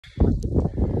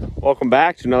Welcome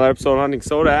back to another episode of Hunting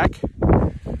Sodak.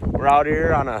 We're out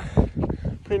here on a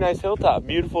pretty nice hilltop.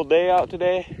 Beautiful day out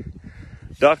today.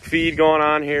 Duck feed going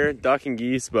on here, duck and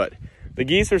geese, but the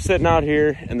geese were sitting out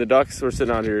here and the ducks were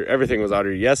sitting out here. Everything was out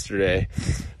here yesterday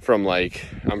from like,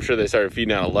 I'm sure they started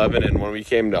feeding at 11, and when we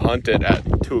came to hunt it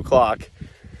at 2 o'clock,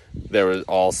 they were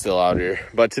all still out here.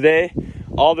 But today,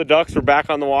 all the ducks were back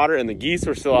on the water and the geese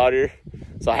were still out here.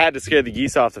 So I had to scare the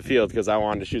geese off the field because I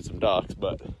wanted to shoot some ducks,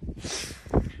 but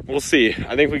we'll see.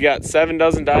 I think we got 7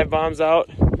 dozen dive bombs out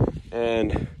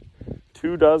and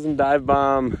 2 dozen dive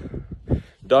bomb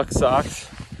duck socks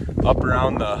up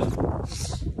around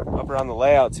the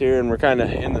layouts here, and we're kind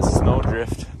of in the snow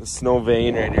drift, the snow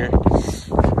vein right here.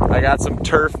 I got some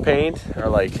turf paint, or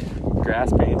like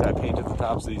grass paint. I painted the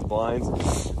tops of these blinds,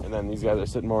 and then these guys are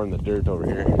sitting more in the dirt over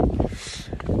here.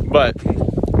 But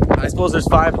I suppose there's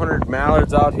 500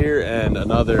 mallards out here and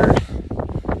another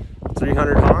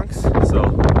 300 honks.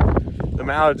 So the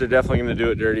mallards are definitely going to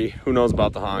do it dirty. Who knows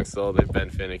about the honks though? They've been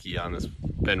finicky on this,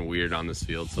 been weird on this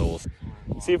field. So we'll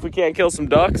see if we can't kill some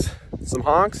ducks, some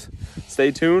honks.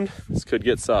 Stay tuned. This could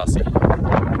get saucy.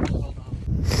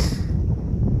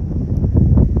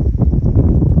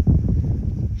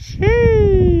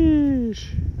 Sheesh.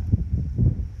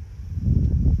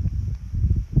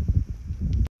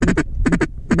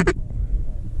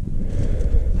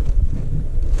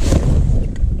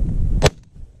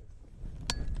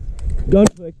 Gun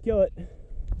click, kill it.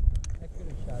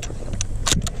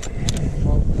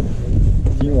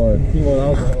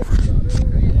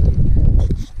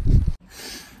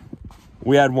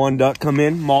 We had one duck come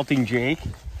in, malting Jake.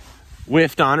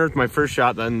 Whiffed on her with my first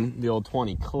shot, then the old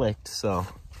 20 clicked, so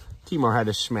Timor had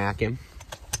to smack him.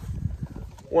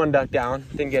 One duck down,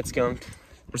 didn't get skunked.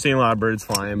 We're seeing a lot of birds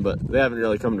flying, but they haven't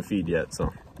really come to feed yet,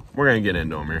 so we're gonna get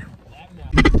into them here.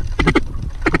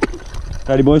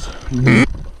 Ready, boys?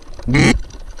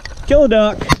 Kill a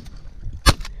duck.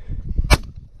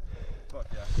 Fuck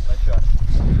yeah, nice shot.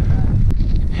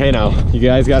 Hey now, you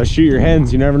guys gotta shoot your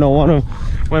hens. You never know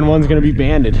when one's gonna be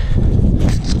banded.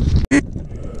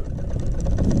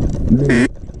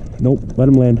 Nope, let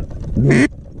him land.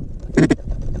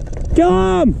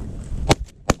 Kill him!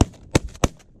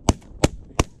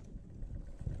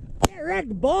 Get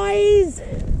wrecked, boys!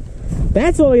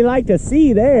 That's what we like to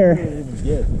see there.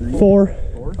 4.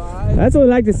 5. That's what we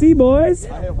like to see, boys.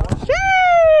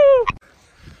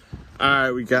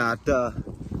 Alright, we got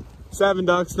 7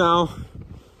 ducks now.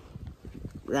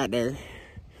 Right there.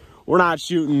 We're not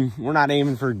shooting, we're not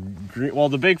aiming for green. Well,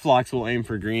 the big flocks will aim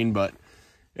for green, but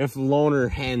if loner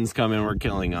hens come in, we're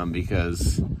killing them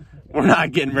because we're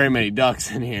not getting very many ducks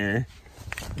in here.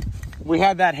 We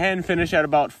had that hen finish at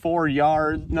about 4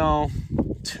 yards, no,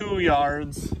 2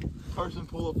 yards. Carson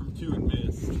pulled up from 2 and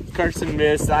missed. Carson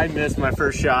missed, I missed my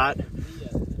first shot.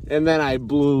 And then I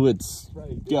blew its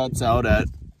guts out at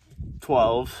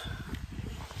 12.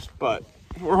 But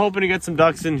we're hoping to get some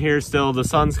ducks in here still. The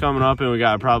sun's coming up and we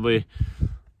got probably a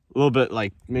little bit,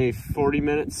 like maybe 40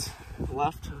 minutes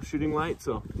left of shooting light.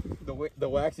 So the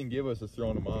waxing gibbous is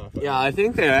throwing them off. Yeah, I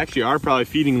think they actually are probably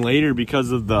feeding later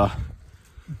because of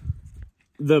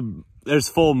there's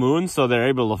full moon, so they're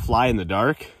able to fly in the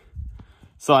dark.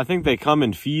 So I think they come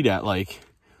and feed at like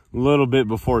a little bit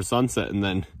before sunset and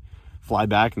then fly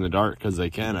back in the dark because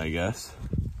they can, I guess.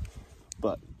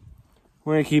 But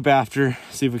we're gonna keep after,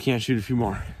 see if we can't shoot a few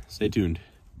more. Stay tuned.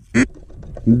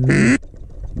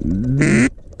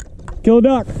 Kill a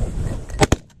duck.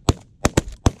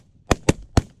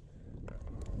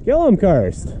 Kill him,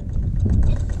 Karst.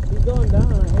 He's going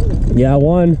down, I hate it. Yeah,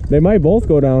 one. They might both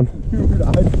go down. Dude,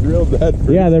 I drilled that first.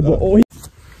 Yeah, they're both. Oh,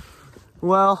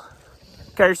 well,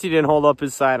 Kirsty didn't hold up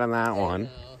his side on that one.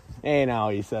 Hey now,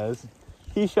 he says.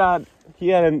 He had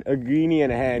a greenie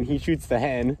and a hen. He shoots the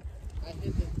hen.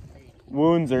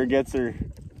 Wounds her, gets her.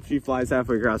 She flies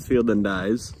halfway across the field and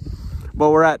dies. But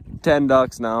we're at 10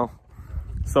 ducks now.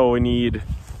 So we need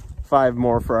 5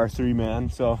 more for our 3-man.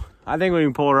 So I think we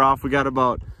can pull her off. We got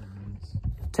about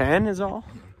 10 is all.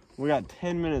 We got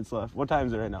 10 minutes left. What time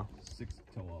is it right now?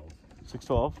 6:12.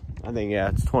 6:12? I think, yeah,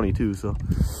 it's 22, so.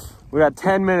 We got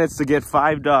 10 minutes to get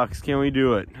 5 ducks. Can we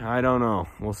do it? I don't know.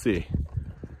 We'll see.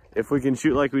 If we can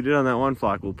shoot like we did on that one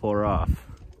flock, we'll pull her off.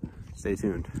 Stay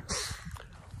tuned.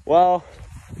 Well,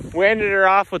 we ended her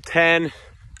off with 10.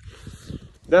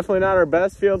 Definitely not our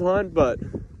best field hunt, but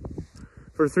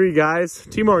for 3 guys.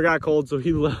 Timor got cold, so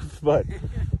he left, but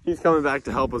he's coming back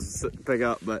to help us pick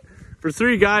up. But for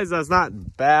 3 guys, that's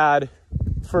not bad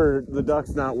for the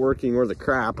ducks not working or the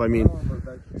crap. I mean,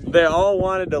 they all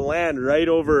wanted to land right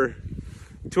over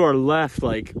to our left,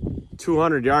 like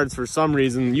 200 yards for some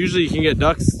reason. Usually you can get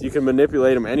ducks, you can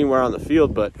manipulate them anywhere on the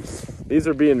field, but these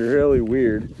are being really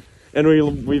weird. And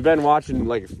we've been watching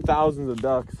like thousands of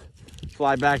ducks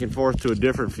fly back and forth to a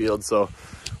different field. So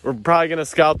we're probably gonna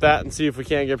scout that and see if we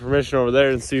can't get permission over there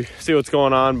and see what's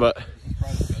going on. But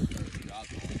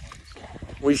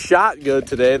we shot good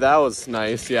today. That was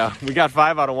nice. Yeah, we got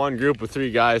 5 out of 1 group with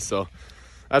 3 guys, so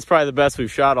that's probably the best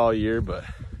we've shot all year. But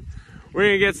we're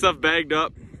gonna get stuff bagged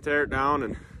up, tear it down,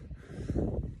 and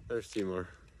there's Timur.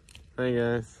 Hey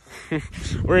guys.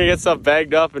 We're gonna get stuff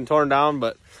bagged up and torn down.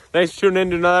 But thanks for tuning in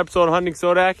to another episode of Hunting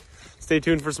Sodak. Stay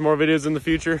tuned for some more videos in the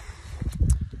future.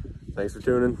 Thanks for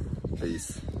tuning.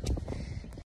 Peace.